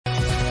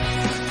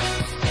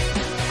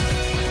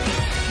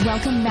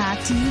Welcome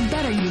back to You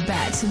Better You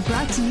Bet,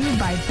 brought to you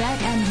by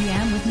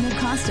BetMGM with Nick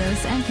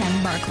Costos and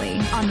Ken Barkley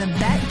on the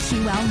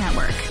BetQL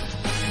network.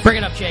 Bring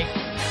it up, Jake.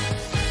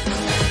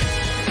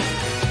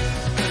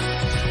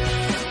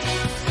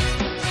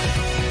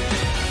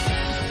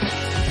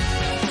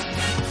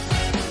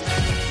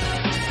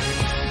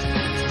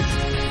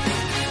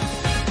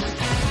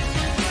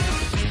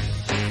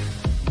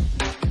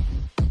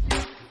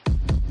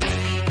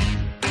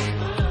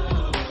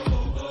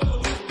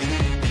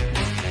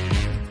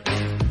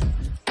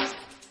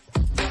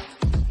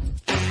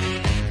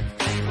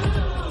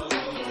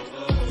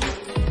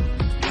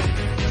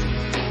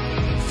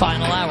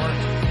 Final hour.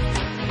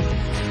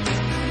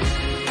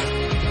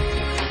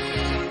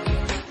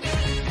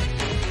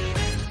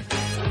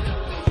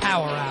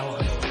 Power hour.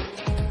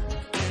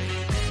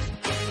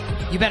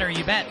 You better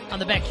you bet on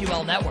the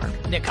BetQL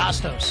network. Nick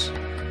Costos,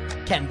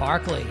 Ken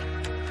Barkley,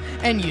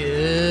 and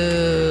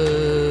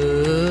you.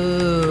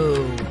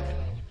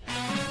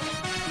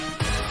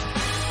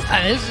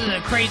 This is a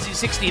crazy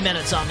 60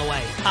 minutes on the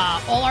way.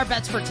 All our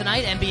bets for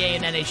tonight,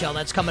 NBA and NHL,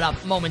 that's coming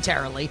up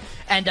momentarily.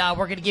 And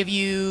we're going to give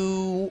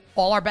you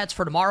all our bets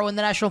for tomorrow in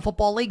the National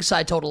Football League,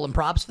 side total and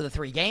props for the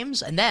 3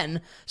 games, and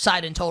then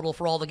side and total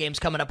for all the games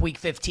coming up Week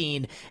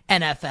 15,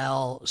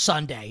 NFL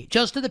Sunday.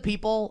 Just to the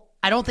people,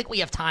 I don't think we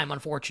have time,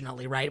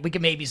 unfortunately, right? We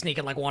could maybe sneak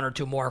in like 1 or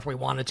 2 more if we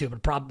wanted to,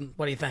 but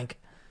what do you think?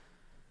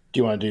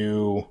 Do you want to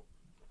do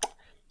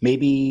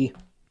maybe,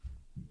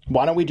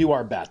 why don't we do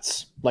our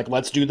bets? Like,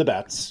 let's do the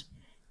bets.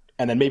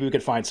 And then maybe we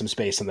could find some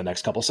space in the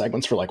next couple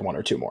segments for like 1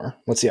 or 2 more.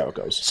 Let's see how it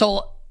goes.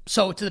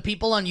 So to the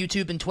people on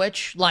YouTube and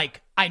Twitch, like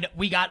I know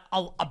we got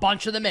a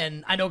bunch of them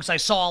in. I know because I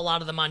saw a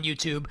lot of them on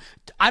YouTube.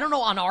 I don't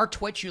know on our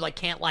Twitch you like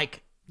can't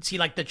like see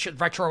like the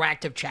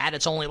retroactive chat.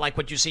 It's only like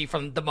what you see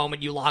from the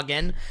moment you log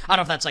in. I don't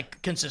know if that's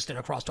like consistent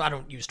across. I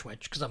don't use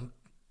Twitch because I'm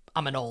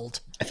an old.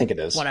 I think it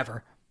is.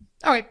 Whatever.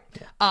 All right.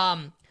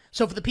 Yeah.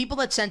 So for the people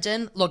that sent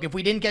in, look, if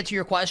we didn't get to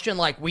your question,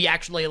 like we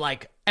actually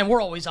like, and we're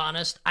always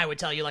honest, I would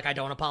tell you like I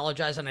don't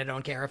apologize and I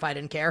don't care if I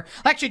didn't care.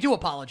 I actually do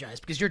apologize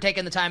because you're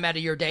taking the time out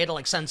of your day to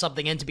like send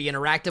something in to be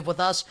interactive with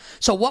us.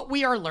 So what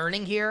we are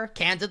learning here,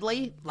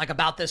 candidly, like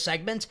about this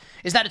segment,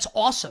 is that it's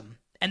awesome.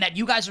 And that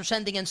you guys are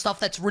sending in stuff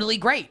that's really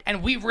great.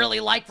 And we really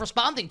like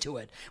responding to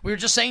it. We were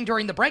just saying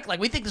during the break, like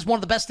we think this is one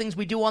of the best things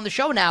we do on the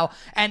show now.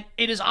 And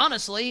it is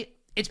honestly,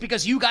 it's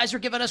because you guys are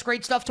giving us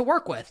great stuff to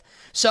work with.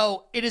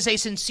 So it is a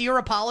sincere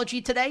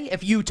apology today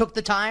if you took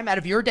the time out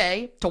of your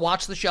day to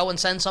watch the show and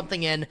send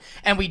something in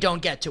and we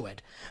don't get to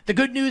it. The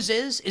good news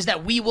is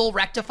that we will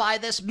rectify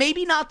this.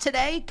 Maybe not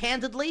today,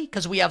 candidly,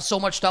 because we have so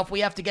much stuff we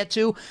have to get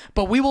to,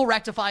 but we will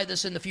rectify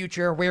this in the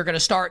future. We're going to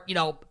start,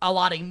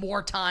 allotting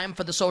more time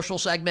for the social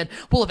segment.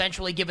 We'll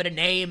eventually give it a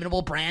name and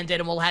we'll brand it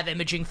and we'll have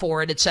imaging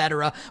for it,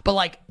 etc.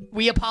 But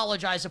we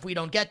apologize if we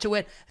don't get to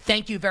it.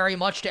 Thank you very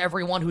much to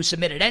everyone who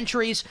submitted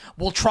entries.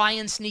 We'll try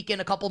and sneak in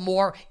a couple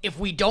more. If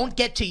we don't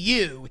get to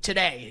you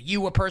today,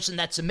 you a person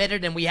that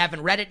submitted and we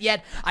haven't read it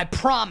yet, I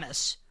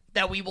promise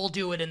that we will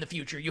do it in the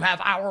future. You have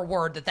our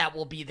word that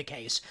will be the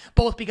case,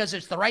 both because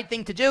it's the right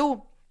thing to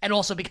do and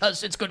also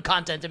because it's good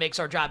content. It makes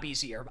our job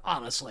easier,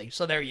 honestly.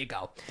 So there you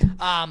go.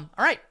 All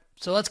right,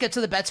 so let's get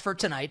to the bets for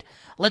tonight.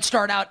 Let's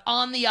start out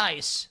on the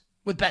ice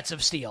with Bets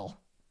of Steel.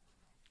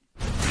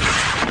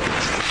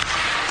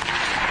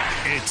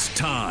 It's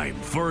time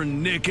for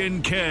Nick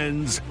and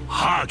Ken's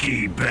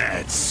Hockey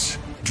Bets.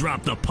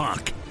 Drop the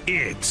puck.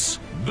 It's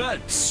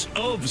Bets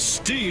of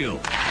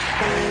Steel.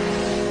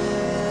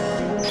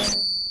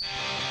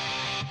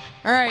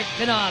 All right,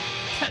 been not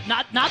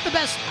the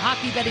best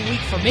hockey betting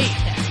week for me.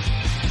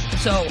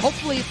 So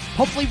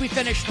hopefully we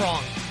finish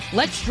strong.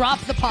 Let's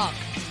drop the puck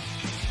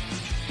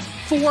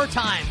 4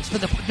 times for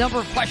the number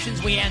of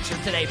questions we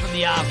answered today from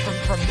the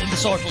from in the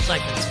social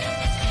segments.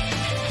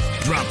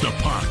 Drop the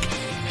puck.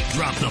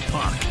 Drop the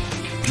puck.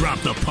 Drop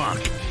the puck.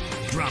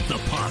 Drop the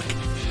puck.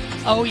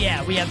 Oh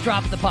yeah, we have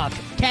dropped the puck.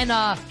 Ken,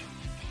 I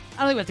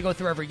don't think we have to go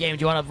through every game.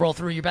 Do you want to roll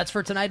through your bets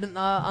for tonight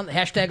on the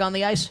hashtag on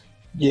the ice?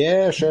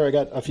 Yeah, sure. I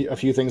got a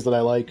few things that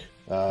I like.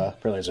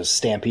 Apparently there's a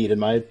stampede in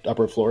my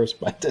upper floors,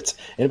 but it's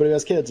anybody who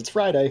has kids, it's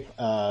Friday.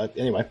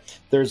 Anyway,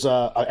 there's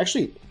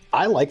actually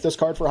I like this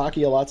card for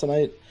hockey a lot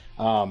tonight.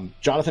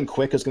 Jonathan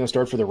Quick is going to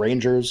start for the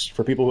Rangers.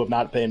 For people who have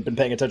not been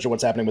paying attention to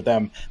what's happening with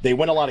them, they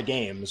win a lot of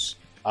games.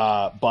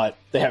 But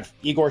they have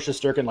Igor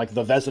Shesterkin, like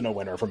the Vezina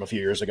winner from a few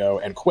years ago,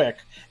 and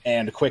Quick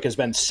has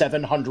been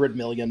 700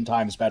 million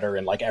times better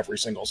in like every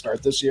single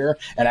start this year,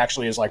 and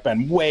actually has like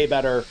been way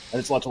better. And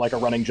it's led to like a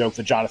running joke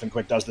that Jonathan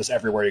Quick does this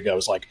everywhere he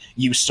goes, like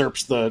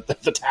usurps the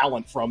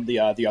talent from the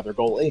other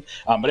goalie.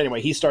 But anyway,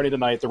 he's starting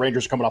tonight. The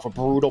Rangers are coming off a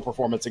brutal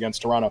performance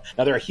against Toronto.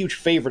 Now they're a huge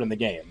favorite in the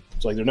game,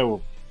 so like there's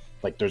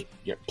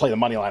no play the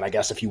money line, I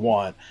guess, if you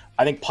want.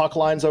 I think puck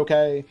line's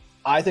okay.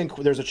 I think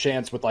there's a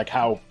chance with like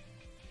how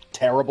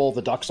terrible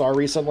the Ducks are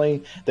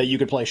recently that you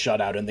could play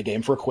shutout in the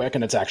game for Quick,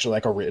 and it's actually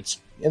like it's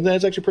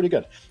actually pretty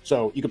good.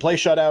 So you could play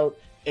shutout.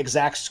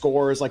 exact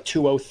scores like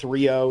 2-0,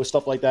 3-0,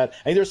 stuff like that.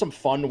 I think there's some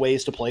fun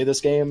ways to play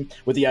this game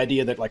with the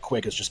idea that like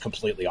Quick is just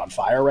completely on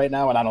fire right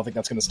now, and I don't think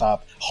that's going to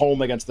stop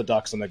home against the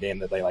Ducks in the game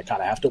that they like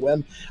kind of have to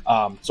win.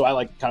 So I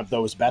like kind of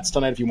those bets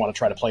tonight. If you want to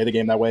try to play the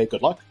game that way,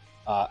 good luck.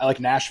 I like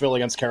Nashville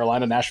against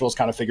Carolina. Nashville's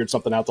kind of figured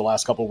something out the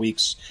last couple of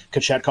weeks.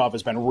 Kochetkov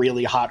has been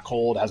really hot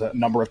cold, has a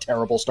number of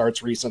terrible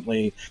starts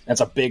recently.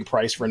 That's a big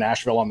price for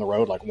Nashville on the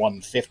road, like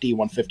 150,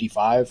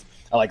 155.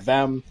 I like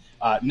them.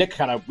 Nick,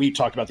 we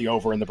talked about the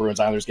over in the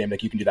Bruins-Islanders game.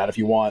 Nick, you can do that if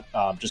you want,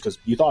 just because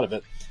you thought of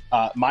it.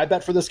 My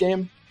bet for this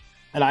game,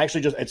 and I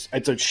actually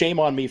it's a shame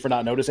on me for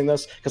not noticing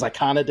this, because I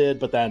kind of did,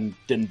 but then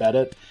didn't bet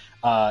it.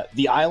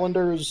 The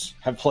Islanders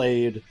have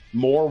played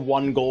more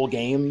one-goal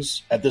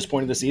games at this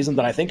point of the season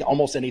than I think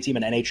almost any team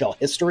in NHL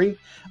history.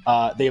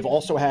 They've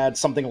also had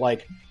something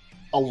like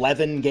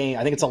 11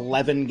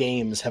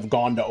 games have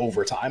gone to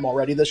overtime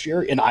already this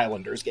year in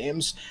Islanders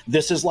games.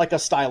 This is like a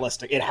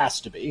stylistic. It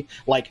has to be.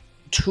 Like,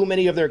 too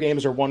many of their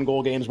games are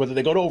one-goal games, whether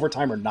they go to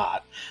overtime or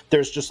not.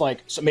 There's just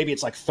like, so maybe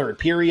it's like third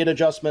period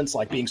adjustments,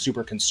 like being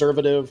super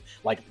conservative,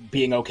 like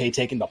being okay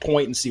taking the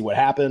point and see what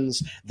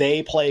happens.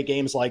 They play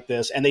games like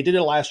this, and they did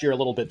it last year a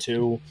little bit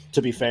too,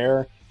 to be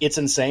fair. It's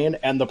insane.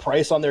 And the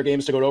price on their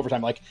games to go to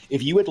overtime, like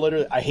if you would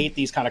literally, I hate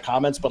these kind of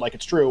comments, but like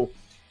it's true.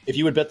 If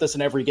you would bet this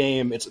in every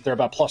game, they're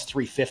about plus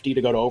 350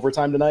 to go to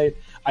overtime tonight.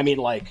 I mean,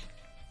 like,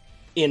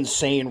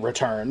 insane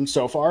return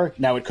so far.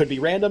 Now, it could be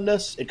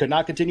randomness. It could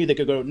not continue. They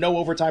could go no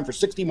overtime for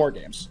 60 more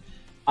games.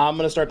 I'm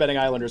going to start betting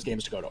Islanders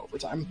games to go to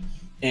overtime.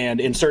 And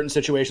in certain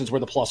situations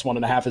where the plus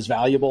 1.5 is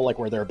valuable, like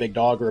where they're a big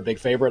dog or a big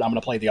favorite, I'm going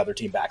to play the other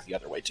team back the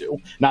other way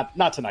too.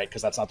 Not tonight,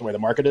 because that's not the way the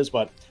market is,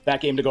 but that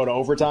game to go to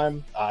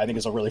overtime, I think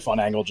is a really fun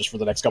angle just for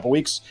the next couple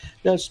weeks.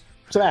 There's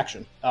some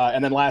action.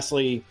 And then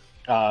lastly,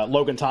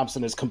 Logan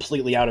Thompson is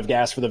completely out of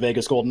gas for the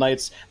Vegas Golden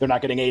Knights. They're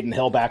not getting Aiden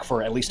Hill back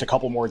for at least a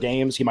couple more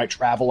games. He might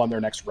travel on their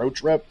next road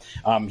trip.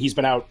 He's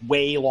been out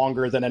way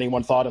longer than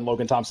anyone thought, and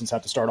Logan Thompson's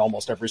had to start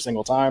almost every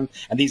single time.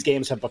 And these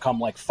games have become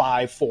like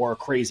 5-4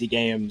 crazy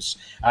games.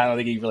 I don't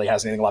think he really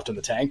has anything left in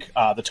the tank.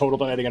 The total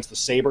tonight against the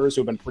Sabres,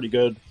 who've been pretty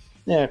good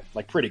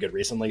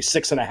recently,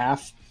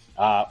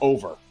 6.5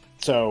 over.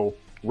 So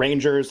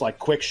Rangers, like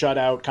quick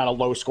shutout, kind of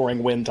low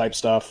scoring win type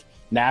stuff.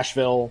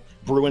 Nashville,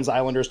 Bruins,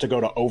 Islanders to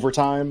go to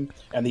overtime,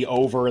 and the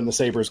over in the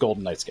Sabres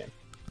Golden Knights game.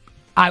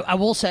 I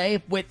will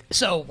say, when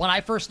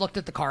I first looked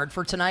at the card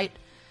for tonight,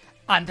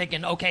 I'm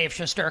thinking, okay, if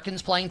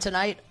Shesterkin's playing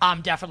tonight,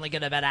 I'm definitely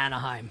going to bet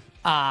Anaheim.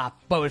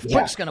 But if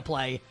Quick's going to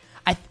play,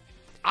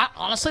 I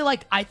honestly,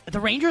 the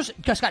Rangers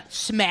just got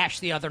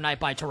smashed the other night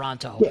by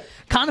Toronto. Yeah.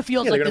 Kind of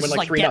feels like this is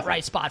like get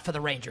right spot for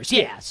the Rangers.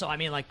 Yeah. So I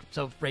mean,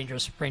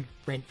 Rangers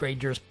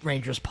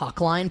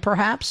puck line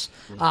perhaps.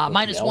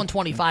 Minus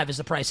 125 is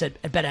the price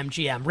at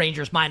BetMGM.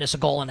 Rangers minus a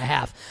goal and a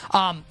half.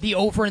 The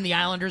over in the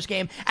Islanders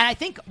game, and I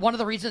think one of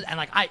the reasons, and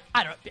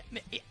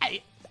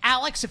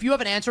Alex, if you have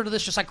an answer to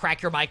this, just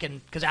crack your mic,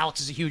 and because Alex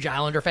is a huge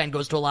Islander fan,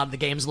 goes to a lot of the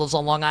games, lives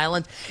on Long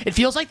Island. It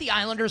feels like the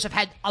Islanders have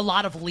had a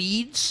lot of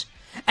leads,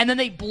 and then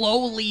they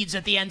blow leads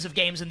at the ends of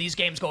games, and these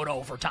games go to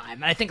overtime.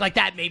 And I think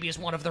that maybe is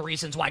one of the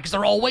reasons why, because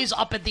they're always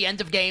up at the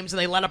end of games, and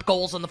they let up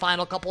goals in the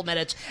final couple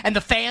minutes, and the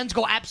fans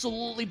go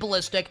absolutely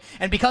ballistic.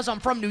 And because I'm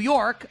from New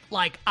York,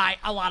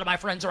 a lot of my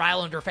friends are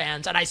Islander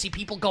fans, and I see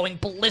people going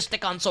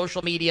ballistic on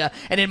social media,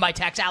 and in my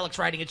text, Alex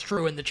writing it's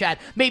true in the chat.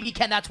 Maybe,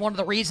 Ken, that's one of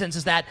the reasons,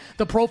 is that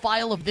the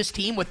profile of this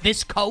team with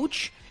this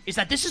coach is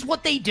that this is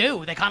what they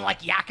do. They kind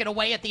of yak it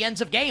away at the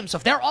ends of games. So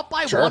if they're up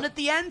by one at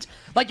the end,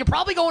 you're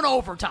probably going to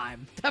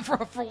overtime for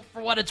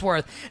what it's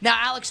worth. Now,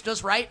 Alex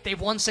does right.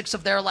 They've won 6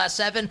 of their last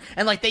 7,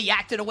 and they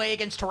yacked it away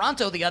against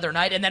Toronto the other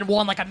night, and then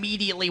won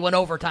immediately when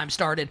overtime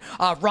started.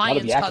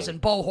 Ryan's cousin,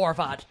 Bo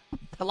Horvat.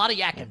 A lot of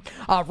yakking.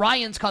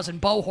 Ryan's cousin,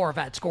 Bo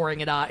Horvat, scoring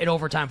in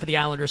overtime for the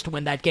Islanders to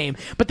win that game.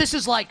 But this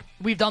is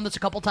we've done this a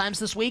couple times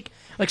this week.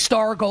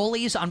 Star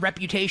goalies on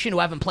reputation who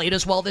haven't played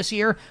as well this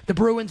year. The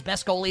Bruins'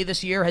 best goalie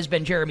this year has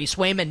been Jeremy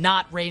Swayman,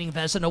 not reigning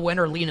Vezina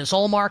winner Linus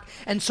Ullmark.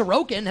 And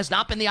Sorokin has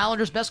not been the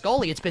Islanders' best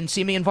goalie. It's been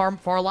Semyon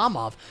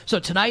Varlamov. So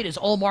tonight is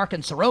Ullmark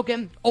and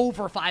Sorokin,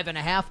 over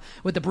 5.5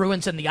 with the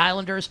Bruins and the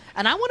Islanders.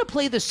 And I want to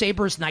play the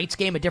Sabres-Knights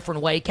game a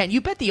different way. Can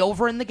you bet the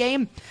over in the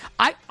game?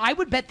 I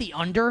would bet the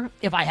under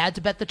if I had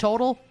to bet the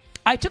total.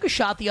 I took a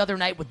shot the other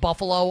night with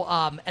Buffalo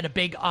at a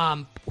big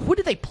who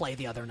did they play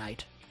the other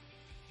night?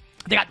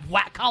 They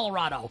got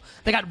Colorado.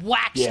 They got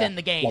waxed in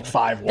the game.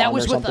 5-1. That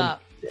was with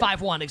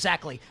 5-1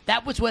 exactly.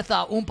 That was with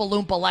Oompa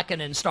Loompa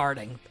Lehkonen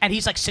starting, and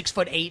he's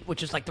 6'8",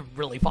 which is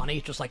really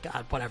funny. Just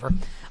whatever.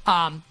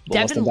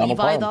 Devin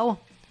Levi though,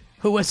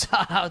 who was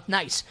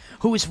nice,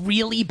 who was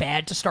really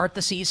bad to start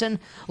the season.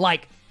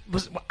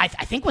 I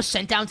think was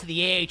sent down to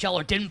the AHL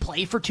or didn't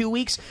play for 2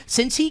 weeks.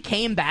 Since he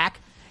came back,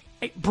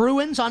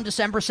 Bruins on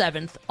December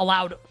 7th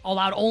allowed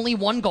only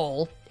 1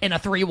 goal in a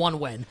 3-1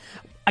 win.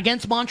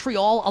 against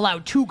Montreal,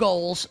 allowed 2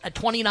 goals at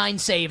 29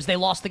 saves. They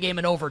lost the game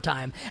in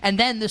overtime. And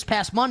then this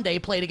past Monday,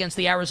 played against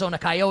the Arizona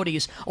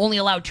Coyotes, only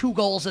allowed 2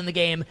 goals in the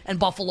game, and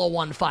Buffalo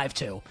won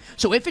 5-2.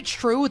 So if it's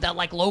true that,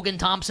 like, Logan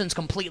Thompson's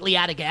completely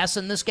out of gas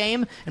in this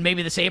game, and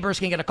maybe the Sabres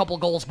can get a couple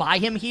goals by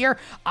him here,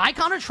 I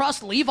kind of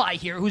trust Levi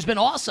here, who's been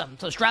awesome.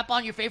 So strap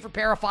on your favorite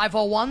pair of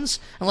 501s,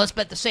 and let's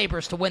bet the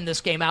Sabres to win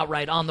this game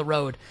outright on the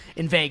road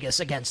in Vegas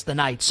against the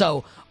Knights.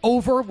 So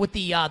over with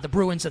the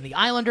Bruins and the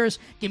Islanders.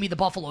 Give me the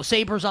Buffalo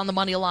Sabres on the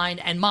money line,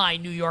 and my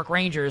New York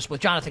Rangers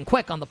with Jonathan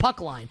Quick on the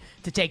puck line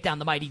to take down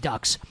the Mighty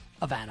Ducks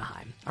of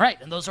Anaheim. All right,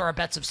 and those are our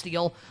bets of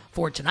steel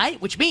for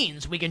tonight, which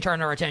means we can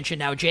turn our attention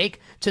now, Jake,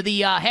 to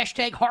the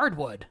hashtag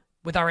hardwood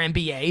with our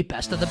NBA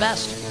best of the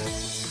best.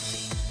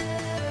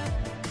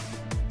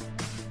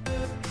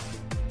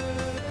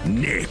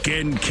 Nick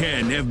and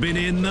Ken have been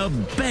in the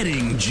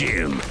betting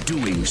gym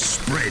doing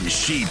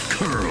spreadsheet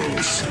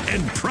curls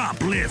and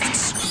prop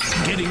lifts,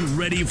 getting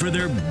ready for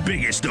their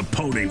biggest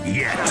opponent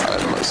yet.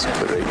 I must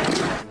break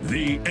you.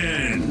 The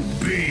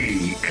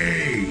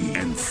NBA.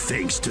 And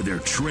thanks to their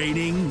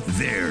training,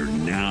 they're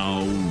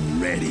now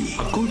ready.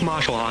 A good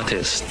martial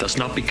artist does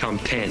not become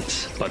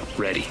tense, but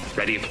ready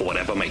for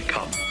whatever may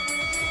come.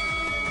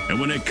 And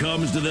when it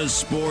comes to the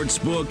sports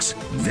books,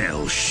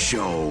 they'll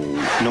show.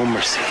 No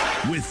mercy.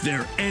 With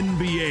their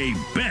NBA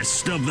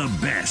best of the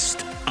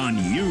best on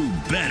You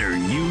Better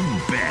You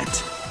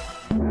Bet.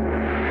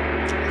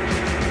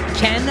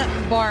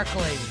 Ken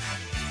Barkley.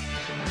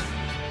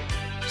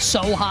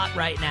 So hot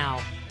right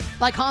now.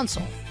 Like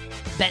Hansel.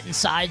 Betting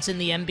sides in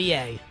the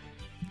NBA.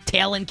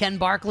 Tailing Ken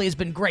Barkley has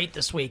been great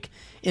this week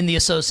in the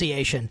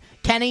association.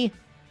 Kenny,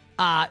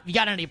 you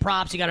got any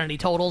props? You got any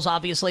totals,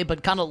 obviously,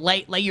 but kind of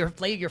lay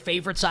your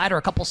favorite side or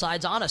a couple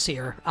sides on us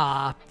here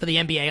for the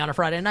NBA on a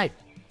Friday night.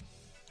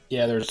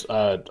 Yeah, there's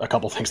a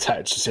couple things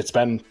that it's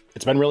been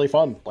really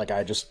fun. Like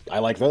I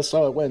like this,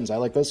 so it wins. I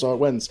like this, so it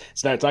wins.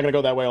 It's not going to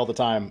go that way all the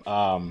time.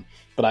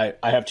 But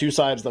I have 2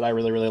 sides that I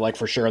really, really like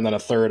for sure, and then a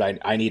third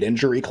I need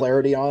injury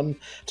clarity on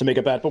to make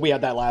a bet. But we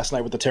had that last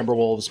night with the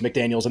Timberwolves.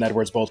 McDaniels and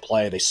Edwards both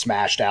play. They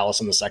smashed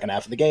Dallas in the second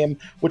half of the game,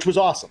 which was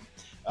awesome.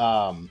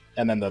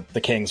 And then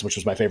the Kings, which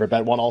was my favorite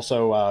bet, one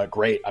also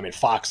great. I mean,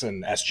 Fox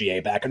and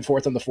SGA back and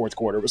forth in the fourth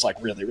quarter was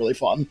like really, really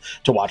fun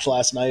to watch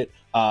last night.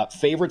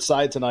 Favorite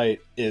side tonight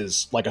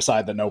is like a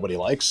side that nobody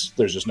likes.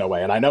 There's just no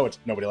way. And I know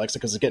nobody likes it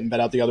because it's getting bet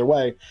out the other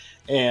way.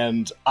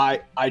 And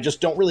I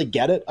just don't really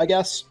get it, I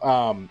guess.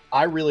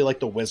 I really like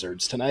the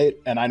Wizards tonight.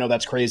 And I know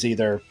that's crazy.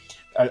 They're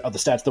the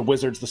stats, the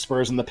Wizards, the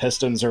Spurs, and the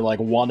Pistons are like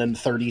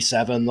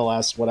 1-37 the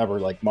last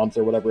like month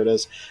or whatever it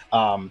is.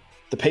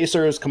 The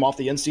Pacers come off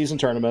the in-season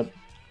tournament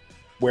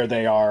where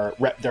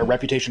their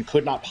reputation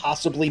could not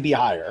possibly be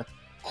higher.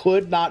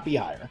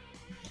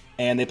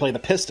 And they play the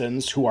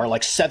Pistons, who are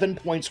like 7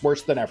 points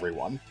worse than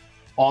everyone,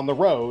 on the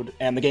road,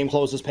 and the game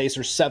closes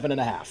Pacers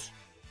 7.5.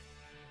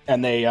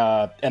 And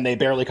they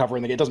barely cover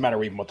in the game. It doesn't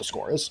matter even what the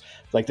score is.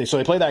 So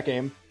they play that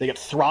game, they get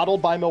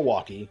throttled by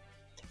Milwaukee,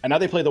 and now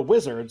they play the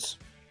Wizards,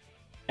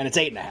 and it's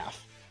 8.5.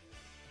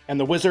 And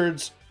the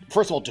Wizards,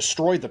 first of all,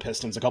 destroyed the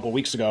Pistons a couple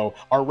weeks ago,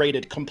 are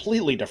rated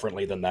completely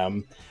differently than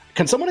them.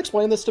 Can someone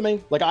explain this to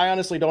me? Like, I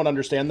honestly don't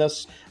understand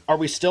this. Are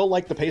we still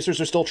like the Pacers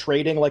are still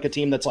trading like a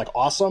team that's like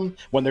awesome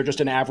when they're just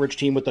an average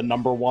team with the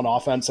number 1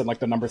 offense and like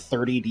the number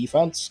 30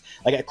 defense?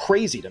 Like,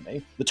 crazy to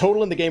me. The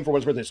total in the game for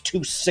Wizards is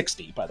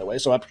 260, by the way.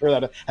 So I'm sure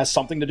that has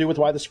something to do with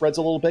why the spread's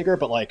a little bigger,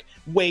 but like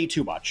way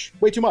too much.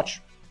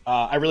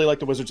 I really like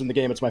the Wizards in the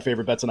game. It's my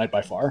favorite bet tonight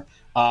by far.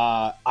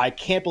 I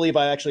can't believe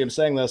I actually am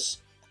saying this.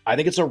 I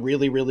think it's a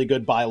really, really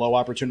good buy low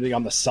opportunity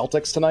on the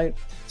Celtics tonight.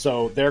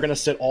 So they're going to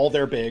sit all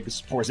their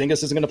bigs.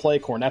 Porzingis isn't going to play.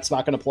 Cornette's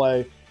not going to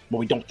play. Well,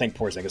 we don't think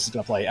Porzingis is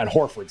going to play. And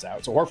Horford's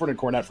out. So Horford and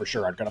Cornette for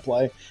sure aren't going to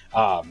play.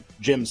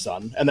 Jim's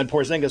son. And then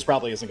Porzingis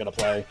probably isn't going to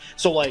play.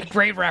 So, like,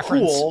 great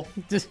reference. Cool.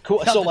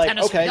 So, like,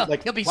 okay.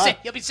 He'll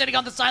be sitting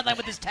on the sideline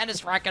with his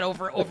tennis racket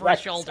over his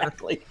shoulder.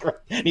 Exactly.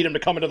 Need him to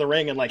come into the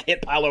ring and, like,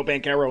 hit Paolo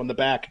Banchero in the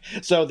back.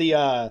 So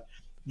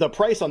the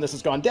price on this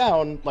has gone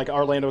down. Like,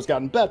 Orlando's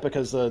gotten bet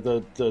because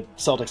the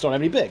Celtics don't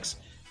have any bigs.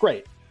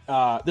 Great.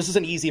 This is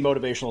an easy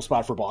motivational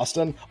spot for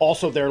Boston.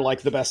 Also, they're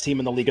like the best team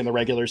in the league in the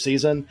regular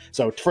season.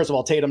 So, first of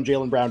all, Tatum,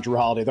 Jaylen Brown, Drew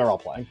Holiday, they're all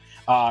playing.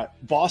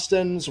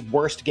 Boston's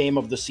worst game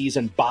of the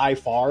season by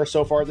far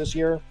so far this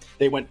year.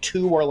 They went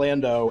to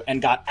Orlando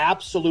and got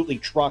absolutely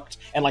trucked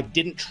and like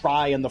didn't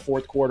try in the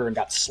fourth quarter and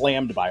got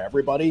slammed by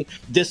everybody.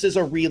 This is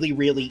a really,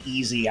 really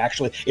easy,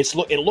 actually.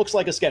 It looks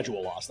like a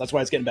schedule loss. That's why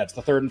it's getting bet. It's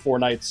the 3rd and 4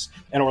 nights,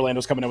 and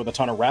Orlando's coming in with a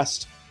ton of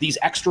rest. These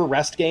extra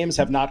rest games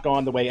have not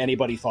gone the way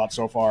anybody thought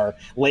so far.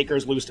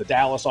 Lakers lose to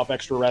Dallas off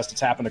extra rest.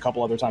 It's happened a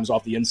couple other times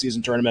off the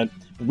in-season tournament.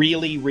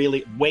 Really,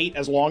 really wait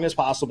as long as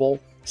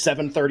possible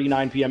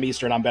 7:39 p.m.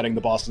 Eastern, I'm betting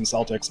the Boston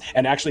Celtics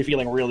and actually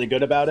feeling really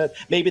good about it.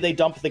 Maybe they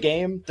dump the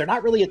game. They're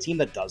not really a team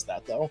that does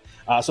that, though.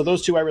 So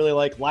those two I really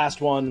like.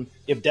 Last one,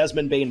 if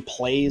Desmond Bane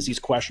plays, he's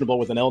questionable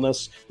with an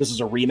illness. This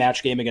is a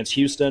rematch game against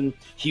Houston.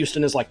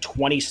 Houston is like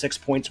 26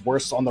 points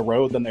worse on the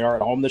road than they are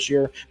at home this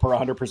year per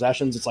 100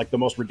 possessions. It's like the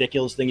most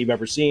ridiculous thing you've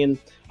ever seen.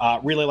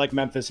 Really like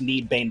Memphis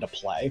need Bane to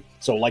play.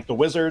 So like the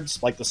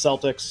Wizards, like the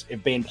Celtics,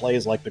 if Bane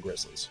plays, like the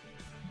Grizzlies.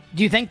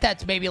 Do you think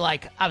that's maybe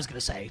like, I was going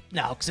to say,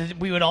 no, because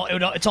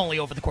it's only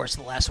over the course of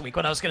the last week.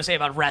 What I was going to say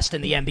about rest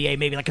in the NBA,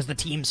 maybe like because the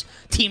teams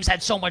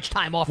had so much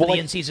time off for the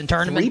in-season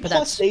tournament.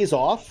 3+ days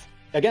off.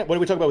 Again, what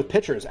do we talk about with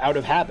pitchers? Out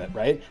of habit,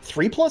 right?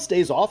 3+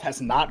 days off has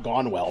not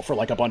gone well for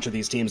like a bunch of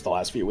these teams the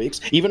last few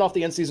weeks, even off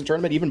the in-season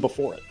tournament, even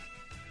before it.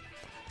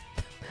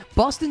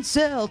 Boston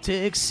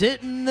Celtics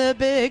sitting the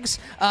bigs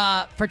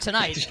for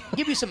tonight.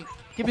 Give you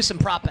some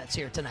prop bets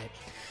here tonight.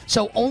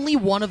 So only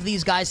one of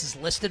these guys is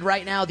listed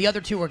right now. The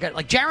other two are good.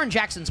 Like Jaren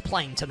Jackson's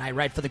playing tonight,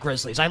 right, for the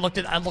Grizzlies. I looked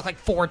like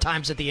 4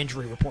 times at the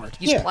injury report.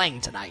 He's playing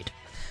tonight.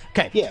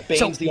 Okay. Yeah,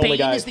 Bane's the only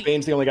guy.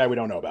 Bane's the only guy we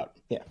don't know about.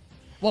 Yeah.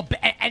 Well,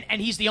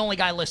 and he's the only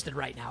guy listed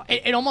right now.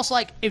 It almost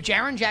like if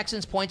Jaren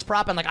Jackson's points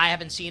prop, and like I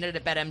haven't seen it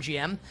at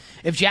BetMGM,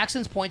 if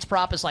Jackson's points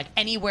prop is like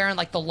anywhere in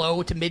like the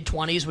low to mid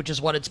 20s, which is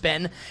what it's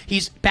been,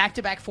 he's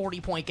back-to-back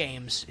 40-point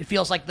games. It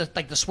feels like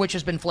the switch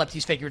has been flipped.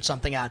 He's figured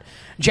something out.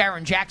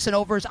 Jaren Jackson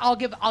overs. I'll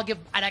give,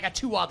 and I got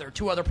two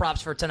other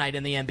props for tonight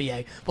in the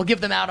NBA. We'll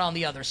give them out on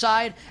the other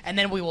side, and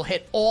then we will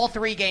hit all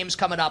 3 games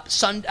coming up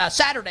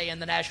Saturday in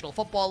the National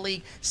Football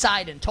League,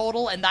 side and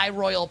total, and thy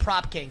Royal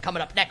Prop King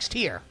coming up next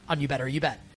here on You Better You Bet.